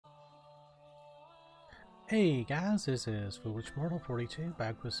Hey guys, this is Foolish Mortal 42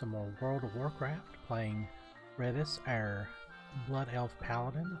 back with some more World of Warcraft, playing Redis, our Blood Elf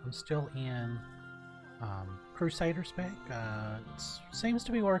Paladin. I'm still in Crusader spec. It seems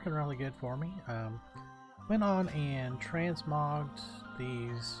to be working really good for me. Went on and transmogged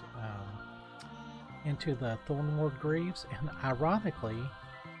these into the Thornward Greaves, and ironically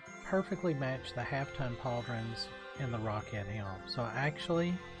perfectly matched the half-ton pauldrons in the Rockhead Helm. So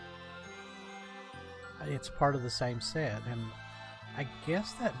actually it's part of the same set, and I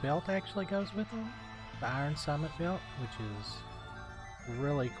guess that belt actually goes with it, the Iron Summit belt, which is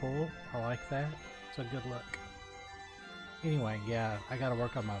really cool. I like that. So good luck. Anyway, yeah, I gotta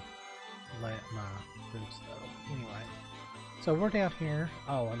work on my boots though. Anyway, so we're down here.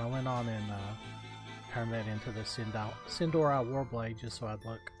 Oh, and I went on and turned that into the Sindora Warblade just so I'd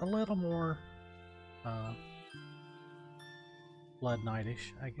look a little more Blood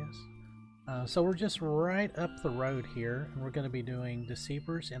Knightish, I guess. So we're just right up the road here, and we're going to be doing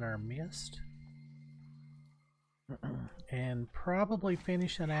Deceivers in our Mist. And probably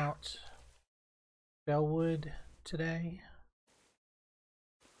finishing out Felwood today.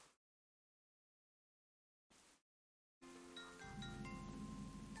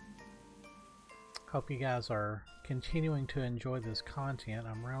 Hope you guys are continuing to enjoy this content.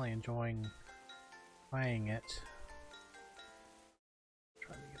 I'm really enjoying playing it.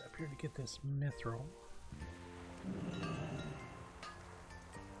 To get this mithril.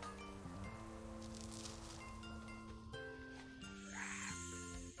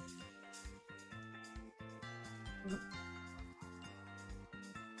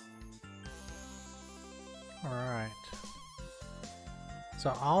 Alright.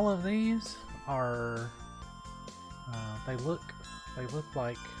 So all of these are they look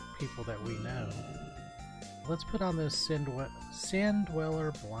like people that we know. Let's put on this Sin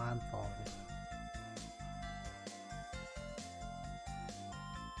Dweller blindfold.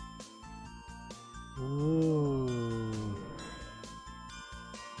 Ooh.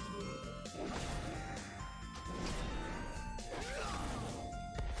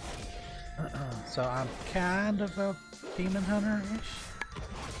 So I'm kind of a demon hunter-ish.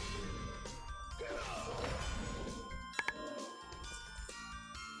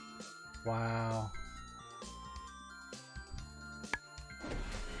 Wow.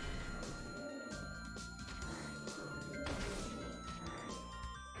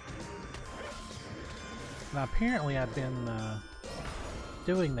 Now apparently I've been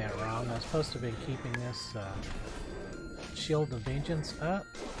doing that wrong. I was supposed to be keeping this Shield of Vengeance up.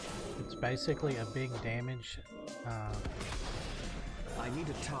 It's basically a big damage. I need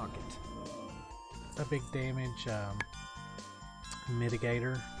a target. A big damage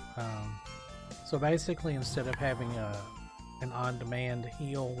mitigator. So basically, instead of having an on-demand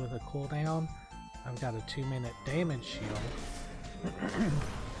heal with a cooldown, I've got a 2-minute damage shield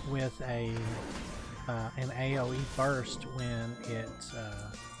with an AoE burst when it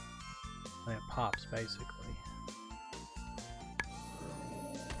pops, basically.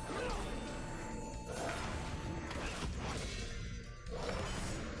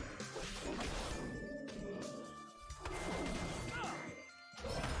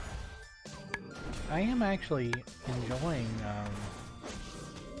 I am actually enjoying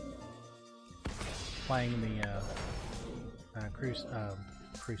playing the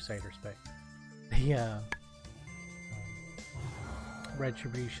Crusader spec. The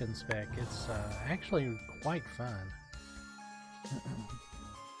Retribution spec. It's actually quite fun.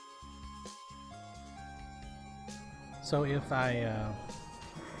 So if I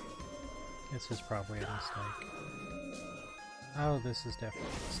this is probably a mistake. Oh, this is definitely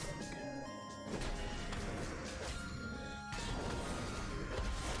a mistake.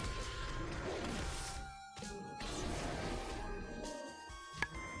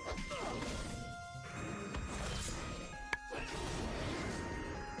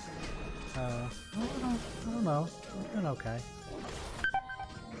 I don't know. I'm doing okay.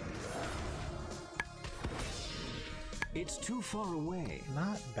 It's too far away.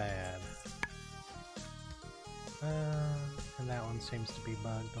 Not bad. And that one seems to be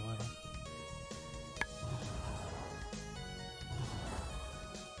bugged a little.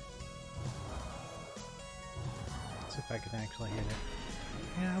 Let's see if I can actually hit it.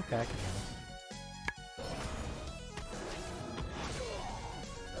 Yeah, okay, I can hit it.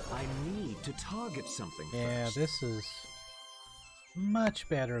 I need to target something first. This is much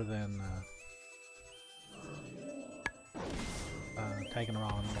better than taking her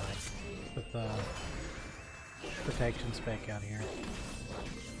on like with the protection spec out here.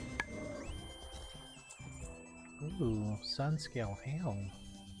 Ooh, Sunscale Helm.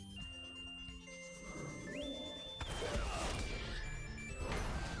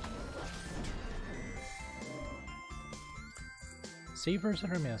 deceivers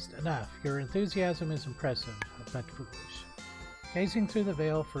in our midst. Enough. Your enthusiasm is impressive, but foolish. Gazing through the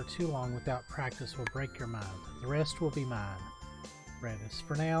veil for too long without practice will break your mind. The rest will be mine. Redis.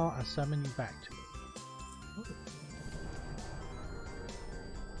 For now, I summon you back to it. Ooh.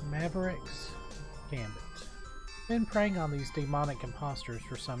 Maverick's Gambit. Been preying on these demonic imposters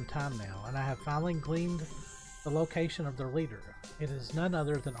for some time now, and I have finally gleaned the location of their leader. It is none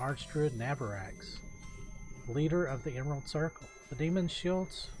other than Archdruid Navarax, leader of the Emerald Circle. The demon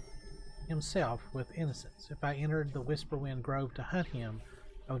shields himself with innocence. If I entered the Whisperwind Grove to hunt him,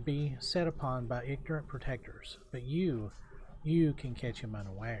 I would be set upon by ignorant protectors. But you can catch him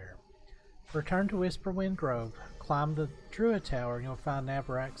unaware. Return to Whisperwind Grove, climb the Druid Tower, and you'll find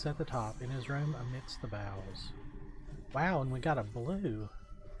Navarax at the top in his room amidst the boughs. Wow, and we got a blue.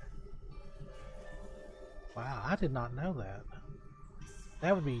 Wow, I did not know that.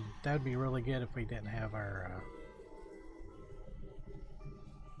 That would be really good if we didn't have our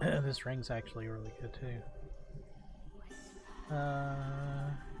this ring's actually really good too.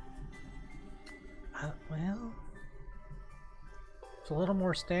 Well, it's a little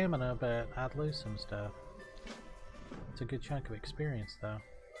more stamina, but I'd lose some stuff. It's a good chunk of experience though.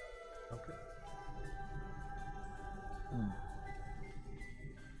 Okay.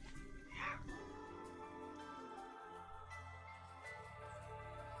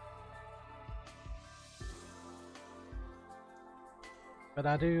 But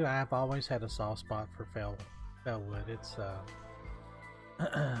I've always had a soft spot for Felwood. It's,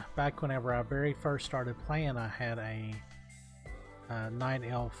 back whenever I very first started playing, I had a night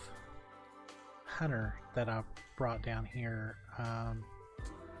elf hunter that I brought down here. I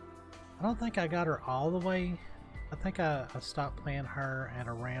don't think I got her all the way. I think I stopped playing her at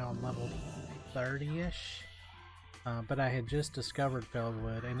around level 30-ish. But I had just discovered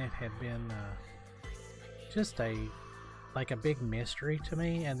Felwood, and it had been just like a big mystery to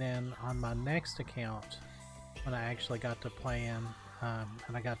me. And then on my next account, when I actually got to playing,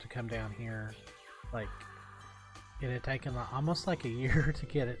 and I got to come down here, like it had taken almost like a year to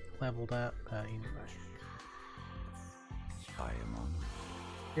get it leveled up. Anyway, I am on.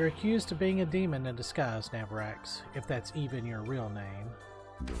 You're accused of being a demon in disguise, Navarax, if that's even your real name.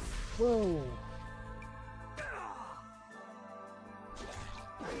 Whoa!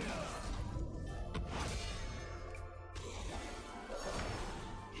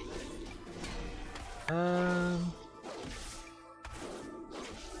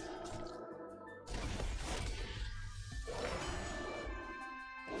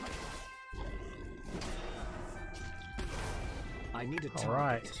 I need a target. All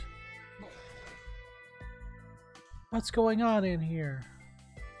right. What's going on in here?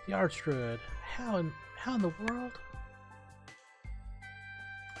 The Archdruid. How in the world?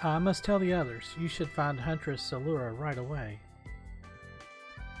 I must tell the others. You should find Huntress Salura right away.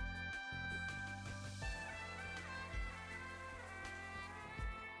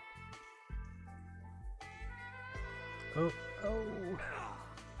 Oh.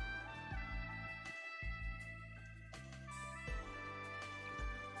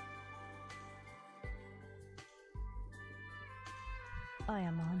 I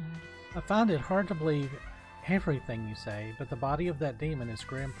am honored. I find it hard to believe everything you say, but the body of that demon is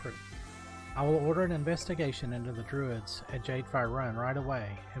grim proof. I will order an investigation into the druids at Jadefire Run right away,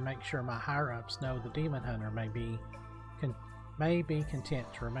 and make sure my higher-ups know the demon hunter may be content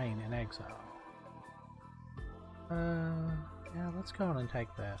to remain in exile. Yeah, let's go on and take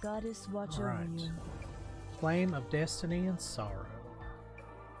that. Goddess, watch over you. Flame of Destiny and Sorrow.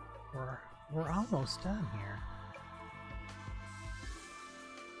 We're almost done here.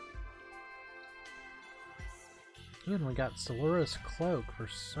 Ooh, and we got Salura's cloak for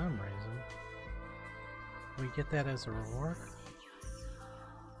some reason. We get that as a reward?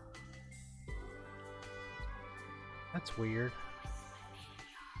 That's weird.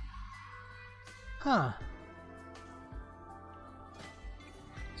 Huh.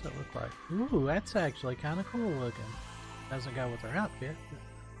 What's that look like? Ooh, that's actually kind of cool looking. Doesn't go with her outfit.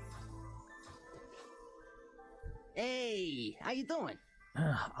 Hey, how you doing?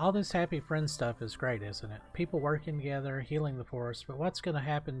 All this happy friend stuff is great, isn't it? People working together, healing the forest, but what's going to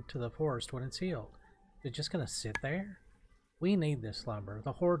happen to the forest when it's healed? Is it just going to sit there? We need this lumber.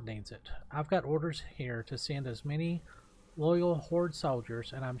 The Horde needs it. I've got orders here to send as many loyal Horde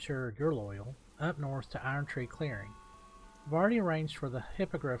soldiers, and I'm sure you're loyal, up north to Iron Tree Clearing. I've already arranged for the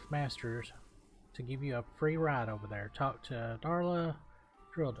Hippogriff Masters to give you a free ride over there. Talk to Darla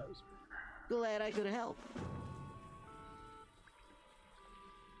Drilldozer. Glad I could help.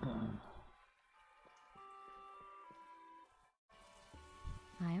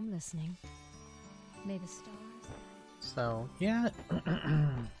 I am listening. May the stars guide you. So, yeah.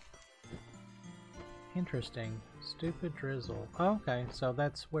 Interesting. Stupid drizzle. Okay, so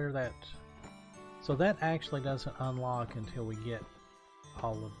that's where that... So that actually doesn't unlock until we get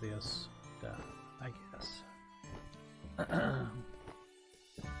all of this done, I guess.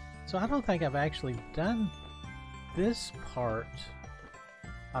 So I don't think I've actually done this part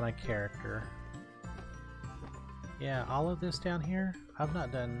on a character. Yeah, all of this down here, I've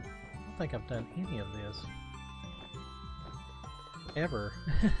not done... I don't think I've done any of this. Ever.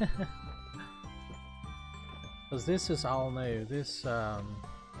 Because this is all new. This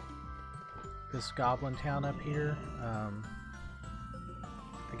this goblin town up here, I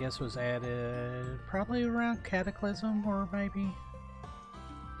guess was added probably around Cataclysm, or maybe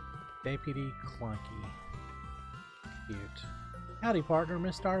Deputy Clunky. Cute. Howdy partner,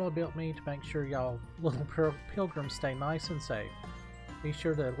 Miss Darla built me to make sure y'all little pilgrims stay nice and safe. Be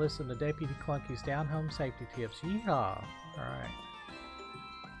sure to listen to Deputy Clunky's down-home safety tips. Yeehaw! Alright.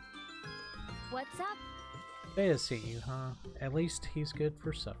 What's up? They see you, huh? At least he's good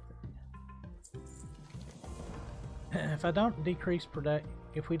for something. If we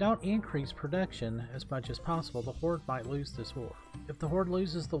don't increase production as much as possible, the Horde might lose this war. If the Horde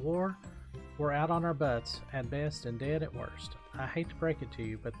loses the war, we're out on our butts at best and dead at worst. I hate to break it to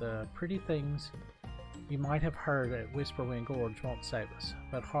you, but the pretty things you might have heard at Whisperwind Gorge won't save us,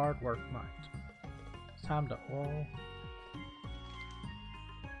 but hard work might. It's time to oil.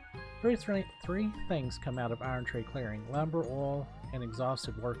 Three things come out of Iron Tree Clearing: lumber, oil, and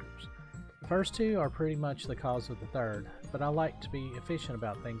exhausted workers. The first two are pretty much the cause of the third, but I like to be efficient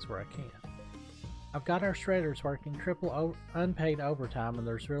about things where I can. I've got our shredders working triple unpaid overtime, and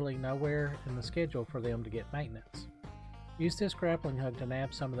there's really nowhere in the schedule for them to get maintenance. Use this grappling hook to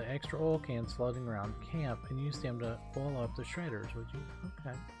nab some of the extra oil cans floating around camp and use them to oil up the shredders, would you?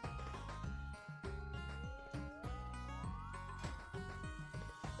 Okay.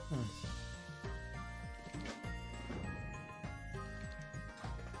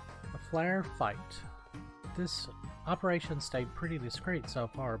 A flare fight. This operation stayed pretty discreet so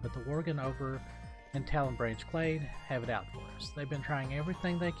far, but the worgen over in Talon Branch Glade have it out for us. They've been trying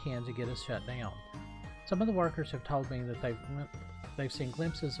everything they can to get us shut down. Some of the workers have told me that they've seen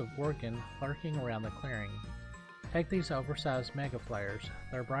glimpses of worgen lurking around the clearing. Take these oversized mega flares.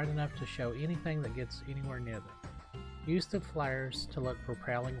 They're bright enough to show anything that gets anywhere near them. Use the flares to look for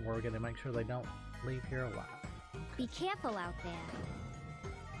prowling worgen and make sure they don't leave here alive. Be careful out there.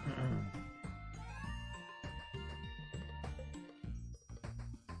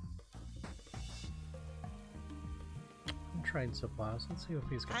 Trade supplies. Let's see if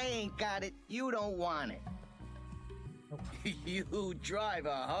he's got. I ain't got it. You don't want it. Nope. You drive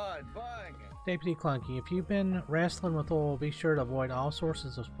a hard bargain. Deputy Clunky, if you've been wrestling with oil, be sure to avoid all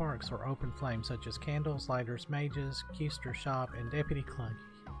sources of sparks or open flames, such as candles, lighters, mages, keister shop, and Deputy Clunky.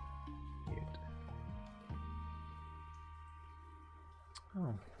 Cute.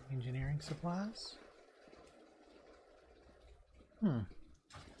 Oh, engineering supplies?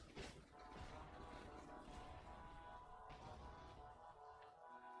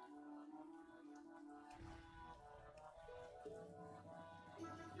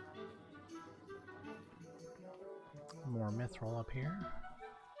 More mithril up here.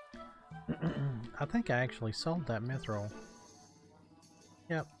 I think I actually sold that mithril.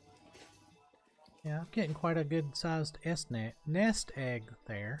 Yep. Yeah, I'm getting quite a good sized nest egg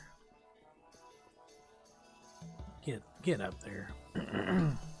there. Get up there.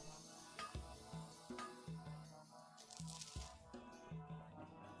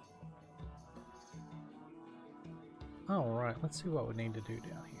 Alright, let's see what we need to do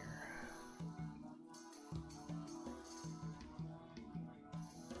down here.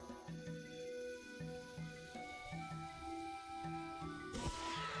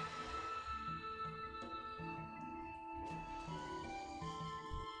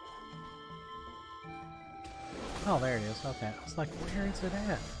 Oh, there it is. Okay. I was like, where is it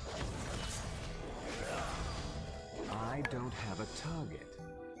at? I don't have a target.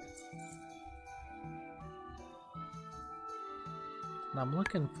 And I'm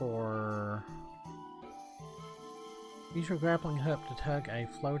looking for... Use your grappling hook to tug a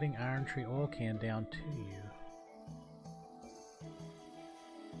floating iron tree oil can down to you.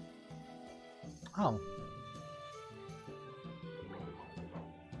 Oh.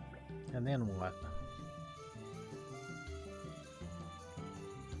 And then what?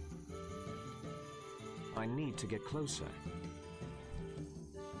 I need to get closer.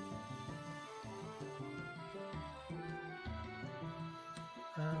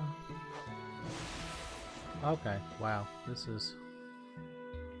 Okay, wow, this is...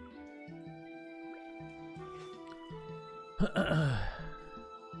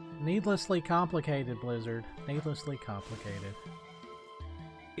 Needlessly complicated, Blizzard. Needlessly complicated.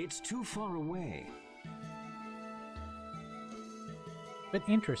 It's too far away. But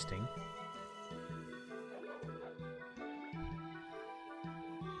interesting.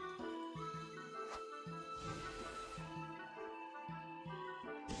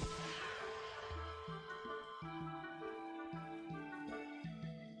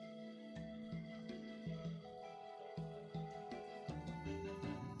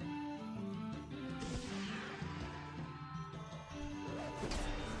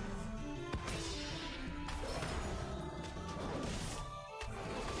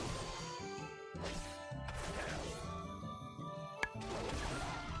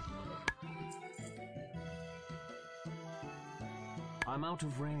 I'm out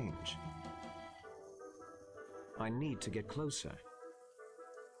of range. I need to get closer.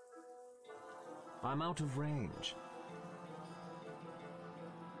 I'm out of range.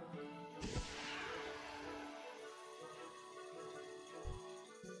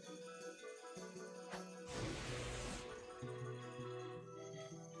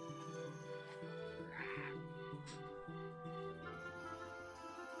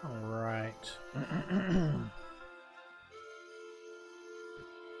 All right.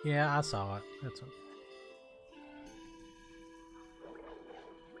 Yeah, I saw it. That's okay.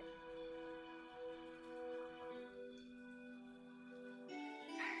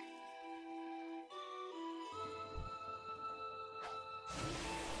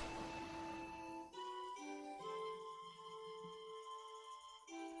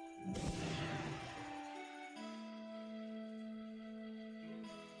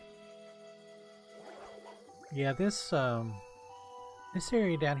 Yeah, this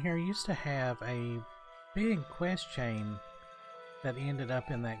area down here used to have a big quest chain that ended up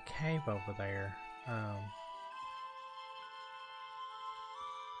in that cave over there.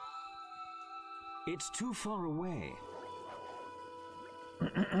 It's too far away.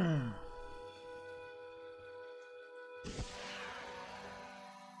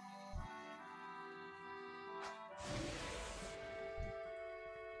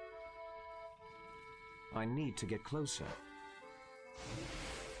 I need to get closer.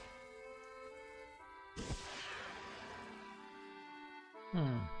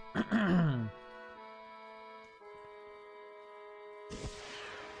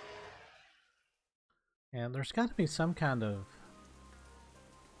 And there's got to be some kind of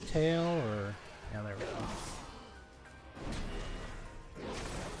tail or... Yeah, there we go.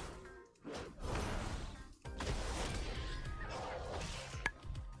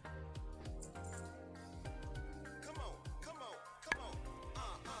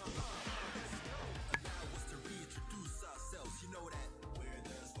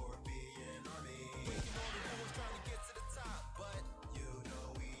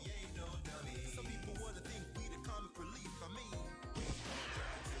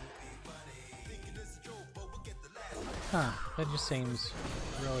 Huh, that just seems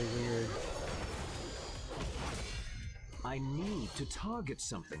really weird. I need to target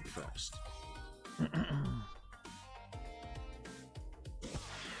something first.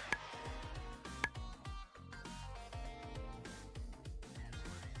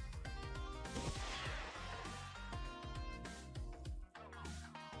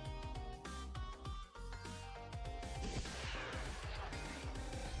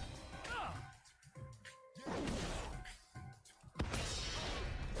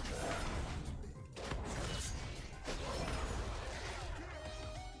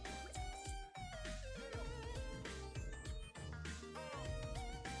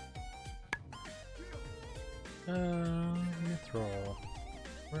 Mithril,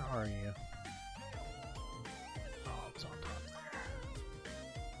 where are you? Oh, it's on top there.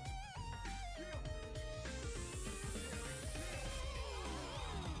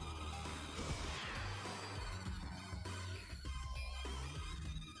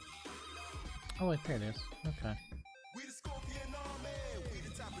 Oh wait, there it is. Okay.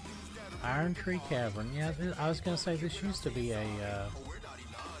 Iron Tree Cavern. Yeah, I was gonna say this used to be a.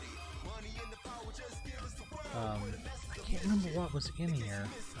 I can't remember what was in here.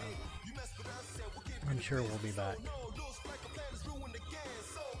 I'm sure we'll be back.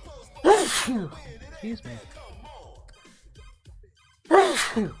 Excuse me.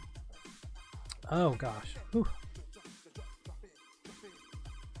 Oh gosh. Whew.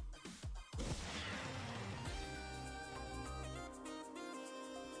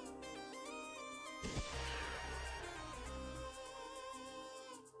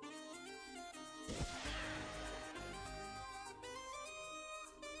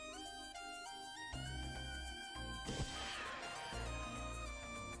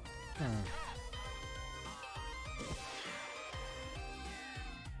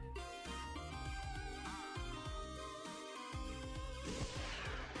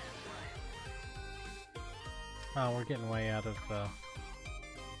 Oh, we're getting way out of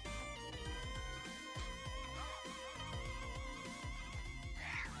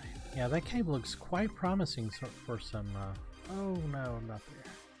yeah, that cave looks quite promising for some oh no, not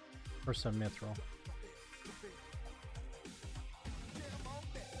there. For some mithril.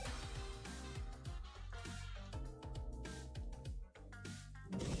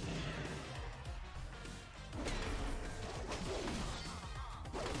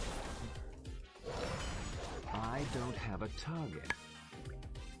 I don't have a target.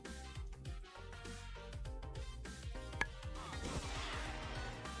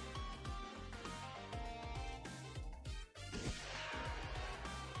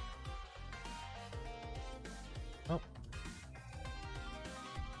 Oh.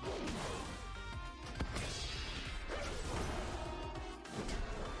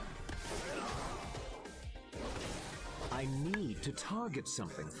 I need to target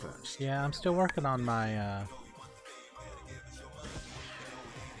something first. Yeah, I'm still working on my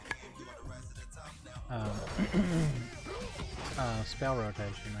spell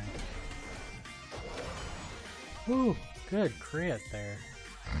rotation, man. Ooh, good crit there.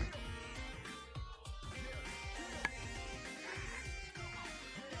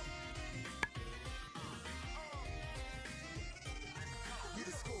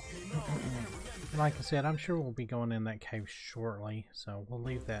 Like I said, I'm sure we'll be going in that cave shortly, so we'll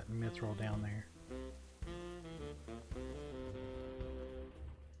leave that mithril down there.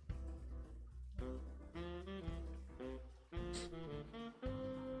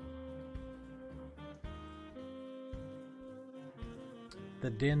 The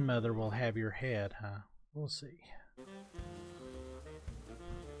Den Mother will have your head, huh? We'll see.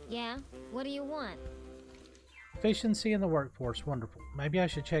 Yeah? What do you want? Efficiency in the workforce, wonderful. Maybe I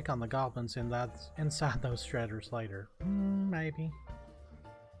should check on the goblins inside those shredders later. Maybe.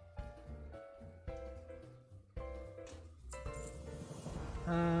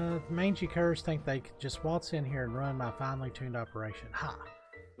 The mangy curs think they could just waltz in here and run my finely tuned operation. Ha!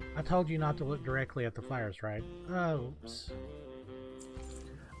 I told you not to look directly at the flowers, right? Oops.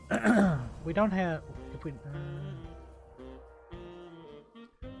 We don't have... If we...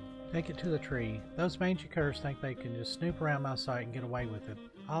 Take it to the tree. Those mangy curs think they can just snoop around my site and get away with it.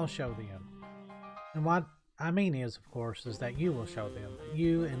 I'll show them. And what I mean is, of course, is that you will show them.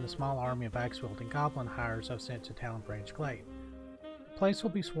 You and the small army of axe-wielding goblin hires I've sent to Talon Branch Glade. The place will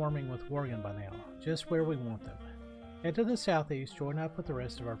be swarming with worgen by now, just where we want them. Head to the southeast, join up with the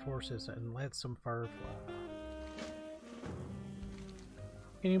rest of our forces, and let some fur fly.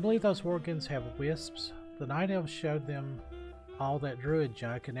 Can you believe those worgens have wisps? The night elves showed them all that druid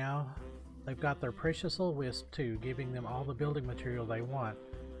junk, and now they've got their precious little wisp too, giving them all the building material they want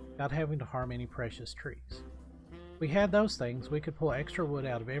without having to harm any precious trees. If we had those things, we could pull extra wood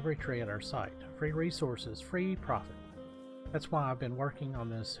out of every tree at our site. Free resources, free profit. That's why I've been working on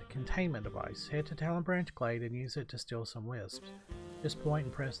this containment device. Head to Talon Branch Glade and use it to steal some wisps. Just point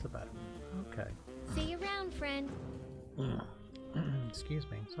and press the button. Okay. See you around, friend. Excuse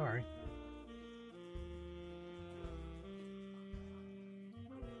me, sorry.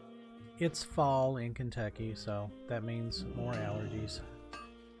 It's fall in Kentucky, so that means more allergies.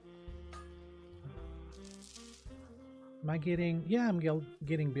 Am I getting... Yeah, I'm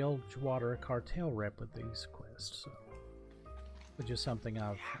getting Bilgewater Cartel rep with these quests, so, which is something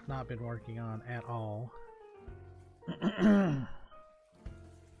I've not been working on at all.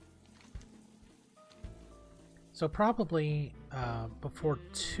 So probably before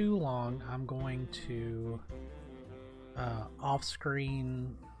too long, I'm going to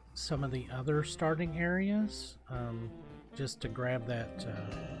off-screen some of the other starting areas, just to grab that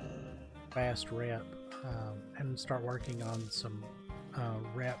fast rep and start working on some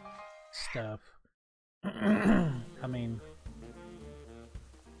rep stuff. I mean,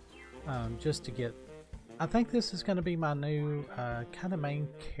 just to get... I think this is going to be my new kind of main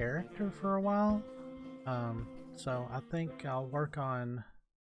character for a while. So I think I'll work on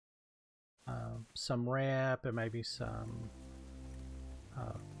some rep and maybe some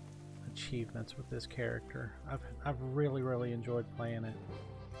achievements with this character. I've really enjoyed playing it.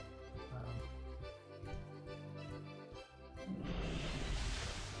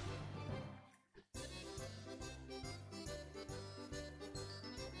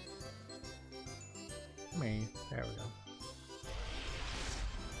 There we go.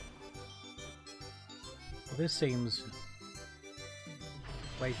 Well, this seems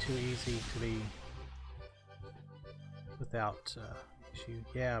way too easy to be without issue.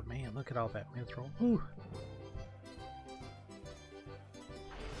 Yeah, man, look at all that mithril. Whew.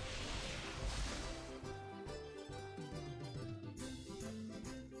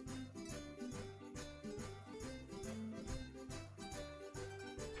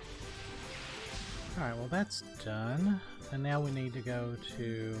 Alright, well that's done. And now we need to go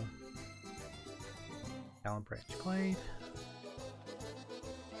to Allen Branch Glade.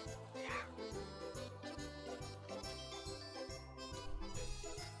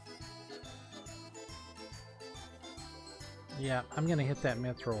 Yeah, I'm gonna hit that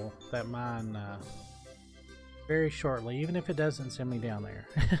mithril, that mine, very shortly, even if it doesn't send me down there.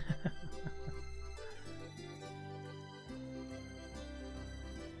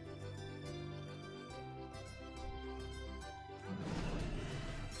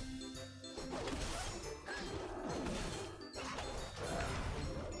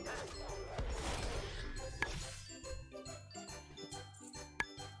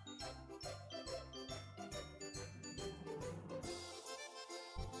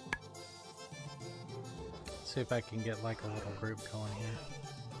 See if I can get like a little group going here.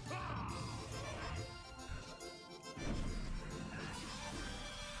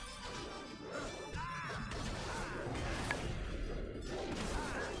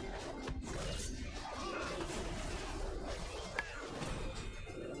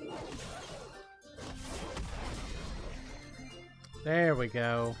 There we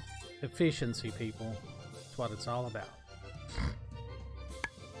go. Efficiency, people. That's what it's all about.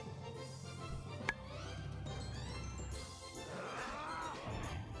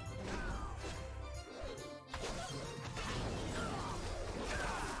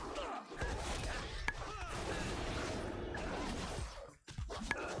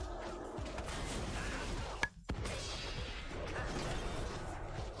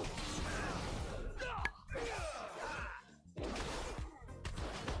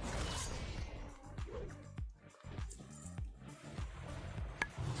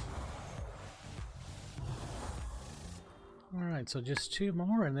 Alright, so just 2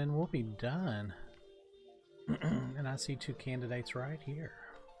 more and then we'll be done. And I see 2 candidates right here.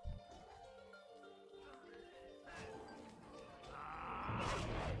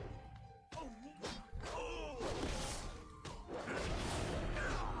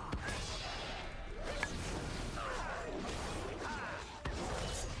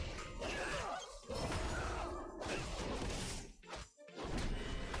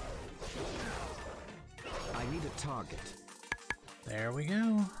 I need a target. There we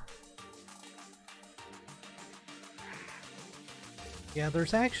go. Yeah,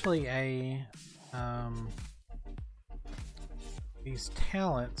 there's actually a these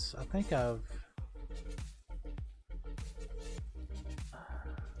talents. I think I've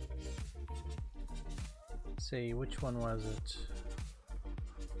let's see, which one was it?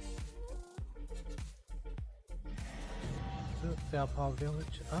 Felwood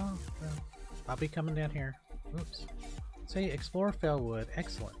Village. Oh, well, I'll be coming down here. Oops. Say, explore Felwood.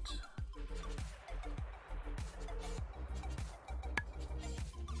 Excellent.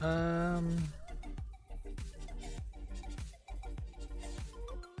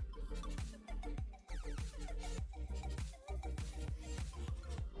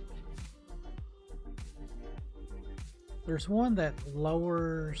 There's one that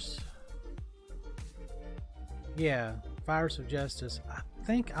lowers... Yeah, Fires of Justice. I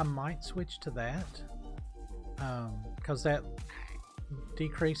think I might switch to that. Because that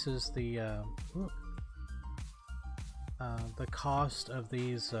decreases the cost of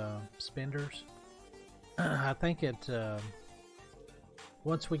these spenders. I think it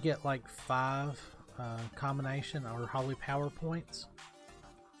once we get like 5 combination or holy power points,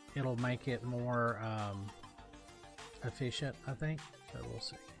 it'll make it more efficient, I think, but we'll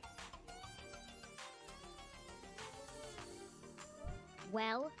see.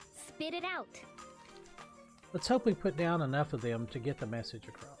 Well, spit it out. Let's hope we put down enough of them to get the message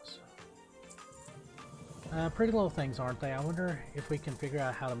across. Pretty little things, aren't they? I wonder if we can figure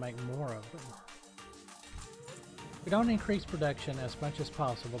out how to make more of them. If we don't increase production as much as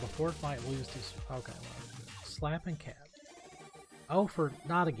possible, the fort might lose this... Okay, well, slap and cap. Oh, for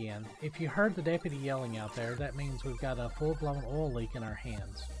not again. If you heard the deputy yelling out there, that means we've got a full-blown oil leak in our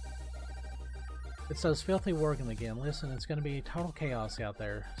hands. It's those filthy worgen again. Listen, it's going to be total chaos out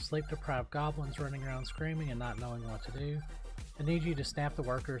there. Sleep-deprived goblins running around screaming and not knowing what to do. I need you to snap the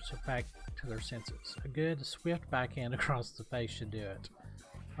workers back to their senses. A good, swift backhand across the face should do it.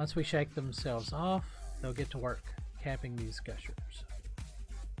 Once we shake themselves off, they'll get to work capping these gushers.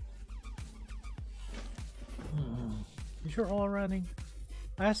 Is your oil running?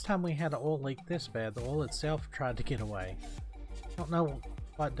 Last time we had an oil leak this bad, the oil itself tried to get away. don't know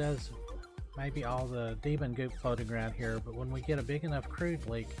what does maybe all the demon goop floating around here, but when we get a big enough crude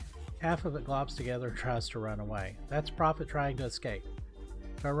leak, half of it globs together and tries to run away. That's Prophet trying to escape.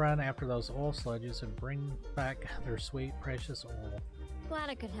 Go run after those oil sludges and bring back their sweet, precious oil. Glad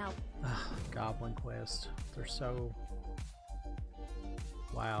I could help. Goblin quest. They're so...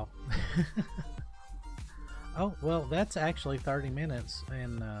 wow. Oh, well, that's actually 30 minutes,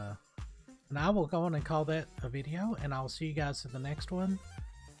 and I will go on and call that a video, and I'll see you guys in the next one,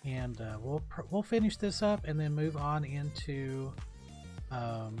 and we'll finish this up and then move on into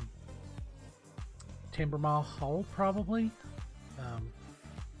Timbermaw Hole, probably.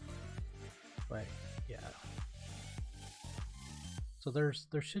 But yeah, so there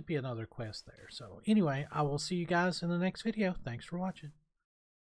should be another quest there. So anyway, I will see you guys in the next video. Thanks for watching.